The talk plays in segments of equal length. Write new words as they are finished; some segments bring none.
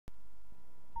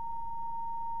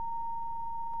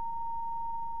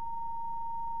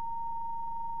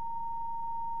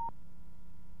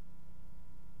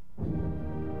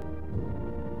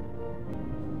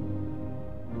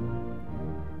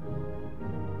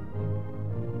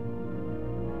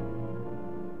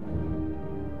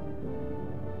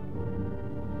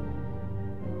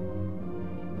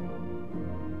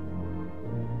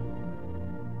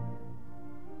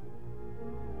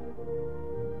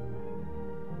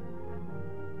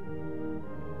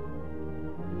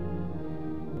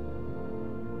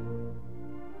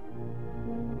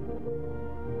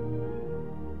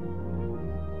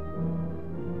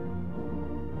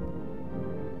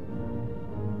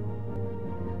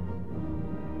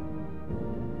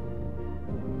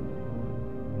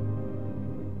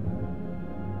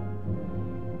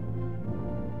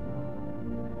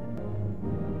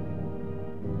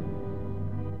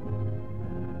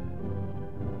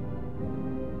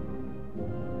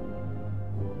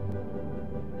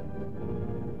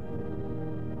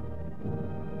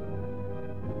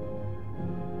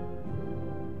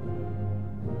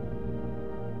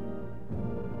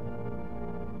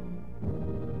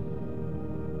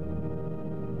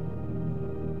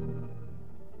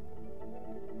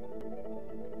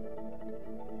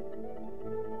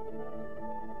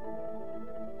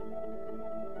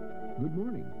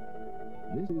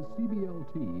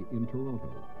CBLT in Toronto,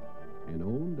 an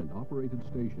owned and operated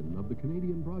station of the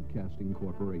Canadian Broadcasting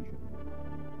Corporation,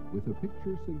 with a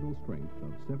picture signal strength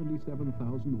of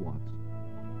 77,000 watts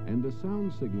and a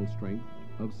sound signal strength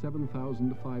of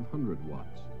 7,500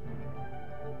 watts.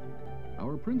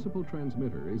 Our principal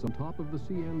transmitter is on top of the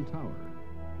CN Tower,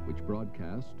 which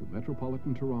broadcasts to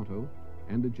metropolitan Toronto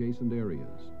and adjacent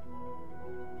areas.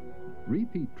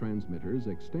 Repeat transmitters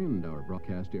extend our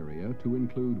broadcast area to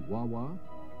include Wawa,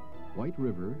 White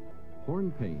River,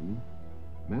 Hornpain,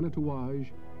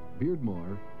 Manitouage,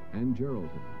 Beardmore, and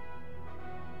Geraldton.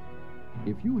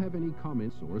 If you have any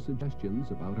comments or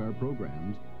suggestions about our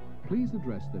programs, please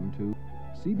address them to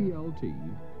CBLT,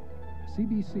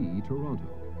 CBC Toronto,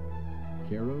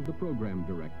 care of the Program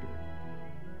Director,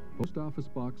 Post Office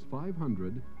Box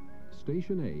 500,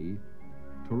 Station A,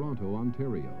 Toronto,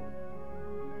 Ontario.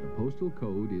 The postal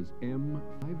code is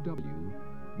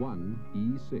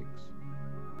M5W1E6.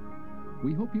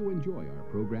 We hope you enjoy our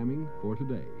programming for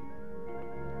today.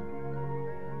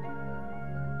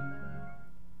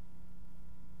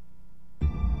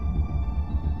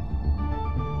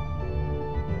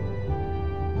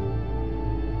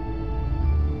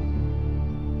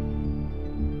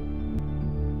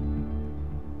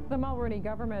 The Mulroney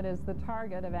government is the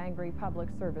target of angry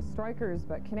public service strikers,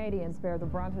 but Canadians bear the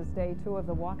brunt as day 2 of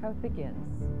the walkout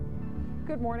begins.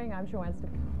 Good morning, I'm Joanne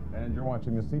Stick. And you're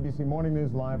watching the CBC Morning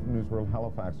News live from News World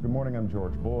Halifax. Good morning, I'm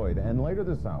George Boyd. And later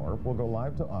this hour, we'll go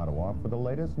live to Ottawa for the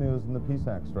latest news in the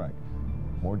PSAC strike.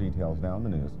 More details now in the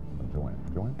news. I'm Joanne.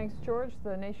 Joanne? Thanks, George.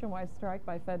 The nationwide strike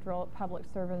by federal public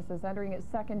servants is entering its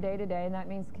second day today, and that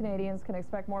means Canadians can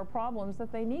expect more problems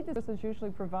if they need this is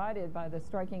usually provided by the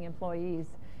striking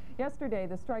employees. Yesterday,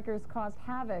 the strikers caused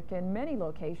havoc in many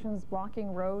locations,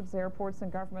 blocking roads, airports,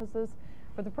 and government offices.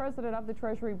 But the president of the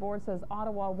Treasury Board says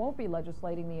Ottawa won't be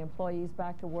legislating the employees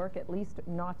back to work, at least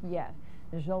not yet.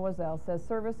 Gilles Wazelle says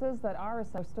services that are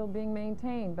still being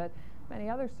maintained, but many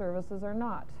other services are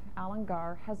not. Alan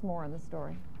Garr has more on the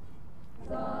story.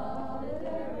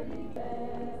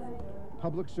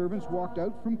 Public servants walked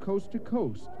out from coast to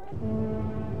coast.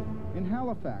 In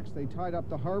Halifax, they tied up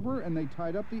the harbor and they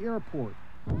tied up the airport.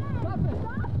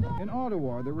 In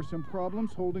Ottawa, there were some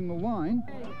problems holding the line,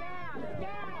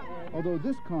 although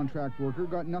this contract worker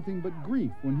got nothing but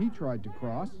grief when he tried to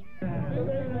cross.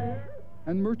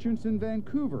 And merchants in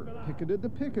Vancouver picketed the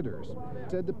picketers,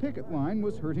 said the picket line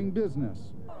was hurting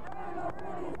business.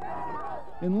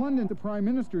 In London, the Prime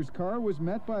Minister's car was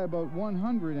met by about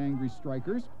 100 angry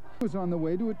strikers. He was on the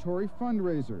way to a Tory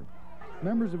fundraiser.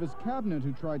 Members of his cabinet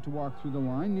who tried to walk through the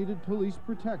line needed police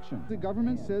protection. The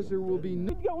government says there will be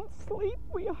no... We don't sleep,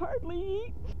 we hardly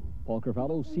eat. Paul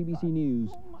Carvalho, CBC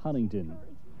News, Huntington.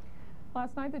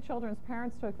 Last night, the children's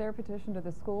parents took their petition to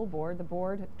the school board. The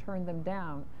board turned them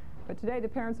down. But today, the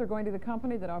parents are going to the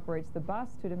company that operates the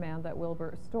bus to demand that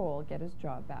Wilbur Stoll get his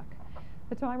job back.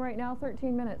 The time right now,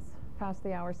 13 minutes past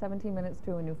the hour, 17 minutes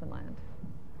to in Newfoundland.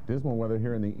 Dismal weather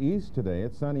here in the east today.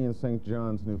 It's sunny in St.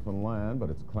 John's, Newfoundland, but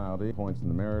it's cloudy. Points in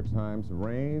the Maritimes,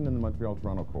 rain in the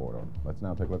Montreal-Toronto corridor. Let's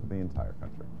now take a look at the entire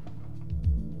country.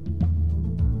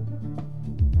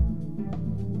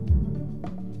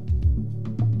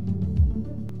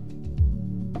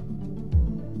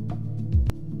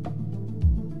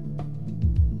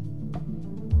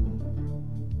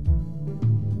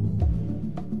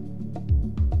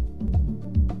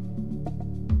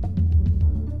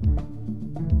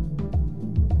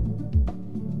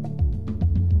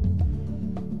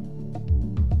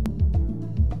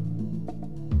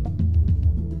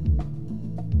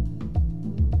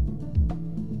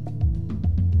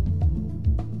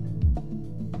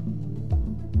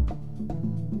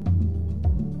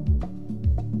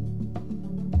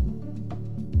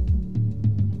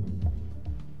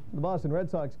 The Boston Red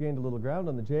Sox gained a little ground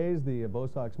on the Jays. The Bo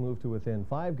Sox moved to within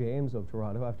 5 games of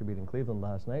Toronto after beating Cleveland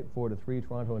last night, 4-3.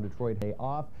 Toronto and Detroit pay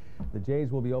off. The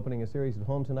Jays will be opening a series at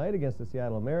home tonight against the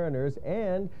Seattle Mariners,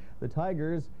 and the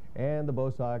Tigers and the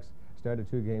Bo Sox start a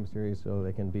 2-game series so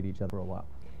they can beat each other for a while.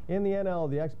 In the NL,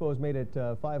 the Expos made it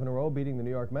 5 in a row, beating the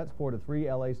New York Mets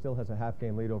 4-3. LA still has a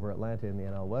half-game lead over Atlanta in the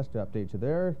NL West. To update you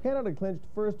there, Canada clinched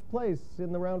first place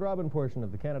in the round-robin portion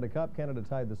of the Canada Cup. Canada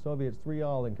tied the Soviets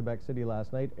 3-all in Quebec City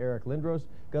last night. Eric Lindros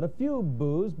got a few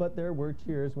boos, but there were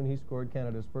cheers when he scored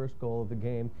Canada's first goal of the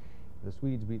game. The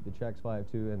Swedes beat the Czechs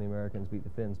 5-2, and the Americans beat the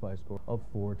Finns by a score of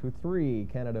 4-3.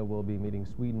 Canada will be meeting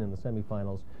Sweden in the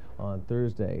semifinals on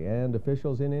Thursday. And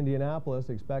officials in Indianapolis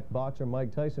expect boxer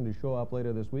Mike Tyson to show up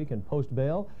later this week and post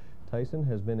bail. Tyson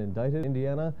has been indicted in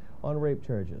Indiana on rape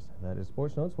charges. That is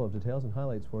Sports Notes. We'll have details and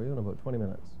highlights for you in about 20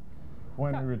 minutes.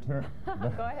 When we return... Go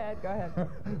ahead, go ahead.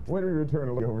 When we return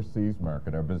to the overseas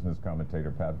market, our business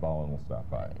commentator Pat Ballin will stop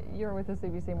by. You're with the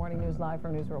CBC Morning News live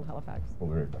from Newsworld Halifax. We'll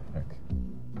be right back.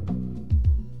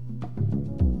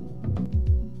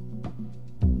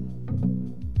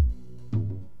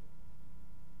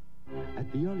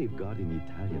 At the Olive Garden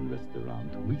Italian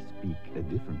restaurant, we speak a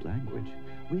different language.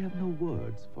 We have no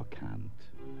words for can't,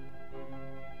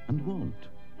 and won't,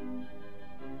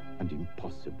 and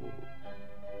impossible.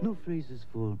 No phrases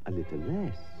for a little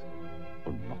less,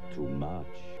 or not too much.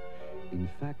 In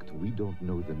fact, we don't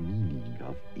know the meaning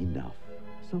of enough.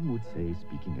 Some would say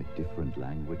speaking a different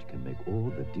language can make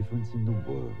all the difference in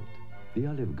the world. The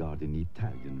Olive Garden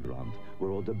Italian restaurant,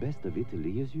 where all the best of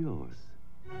Italy is yours.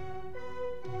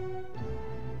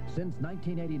 Since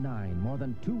 1989, more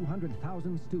than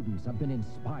 200,000 students have been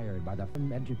inspired by the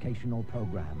film educational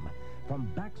program.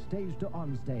 From backstage to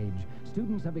onstage,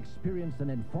 students have experienced an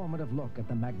informative look at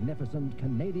the magnificent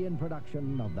Canadian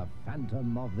production of The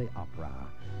Phantom of the Opera.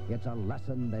 It's a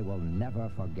lesson they will never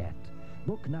forget.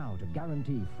 Book now to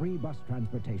guarantee free bus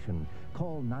transportation.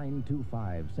 Call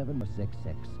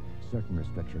 925-7666. Certain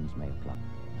restrictions may apply.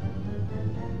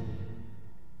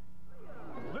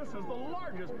 This is the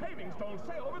largest paving stone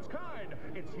sale of its kind.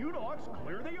 It's Uniloc's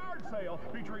Clear the Yard sale,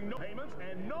 featuring no payments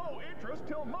and no interest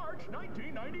till March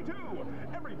 1992.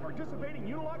 Every participating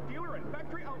Uniloc dealer and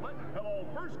factory outlet have all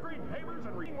first-grade pavers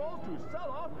and retaining walls to sell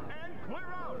off and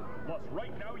clear out. Plus,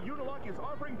 right now, Uniloc is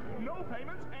offering no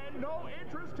payments and no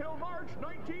interest till March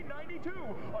 1992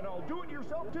 on all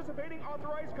do-it-yourself participating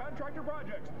authorized contractor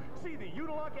projects. See the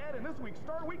Uniloc ad in this week's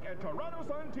Star Week and Toronto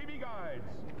Sun TV Guides.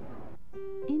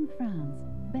 In France,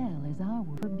 Belle is our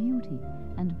word for beauty,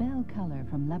 and Belle Color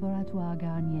from Laboratoire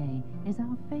Garnier is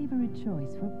our favorite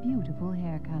choice for beautiful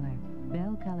hair color.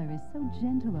 Belle Color is so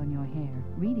gentle on your hair,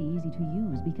 really easy to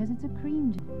use because it's a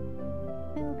cream gel.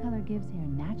 Belle Color gives hair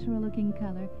natural-looking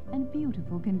color and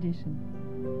beautiful condition.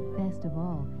 Best of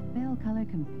all, Belle Color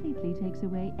completely takes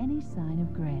away any sign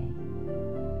of gray.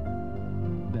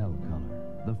 Belle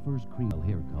Color, the first cream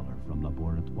hair color from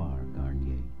Laboratoire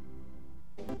Garnier.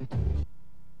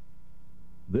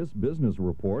 This business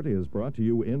report is brought to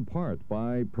you in part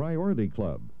by Priority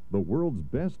Club, the world's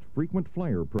best frequent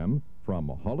flyer program from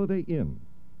Holiday Inn.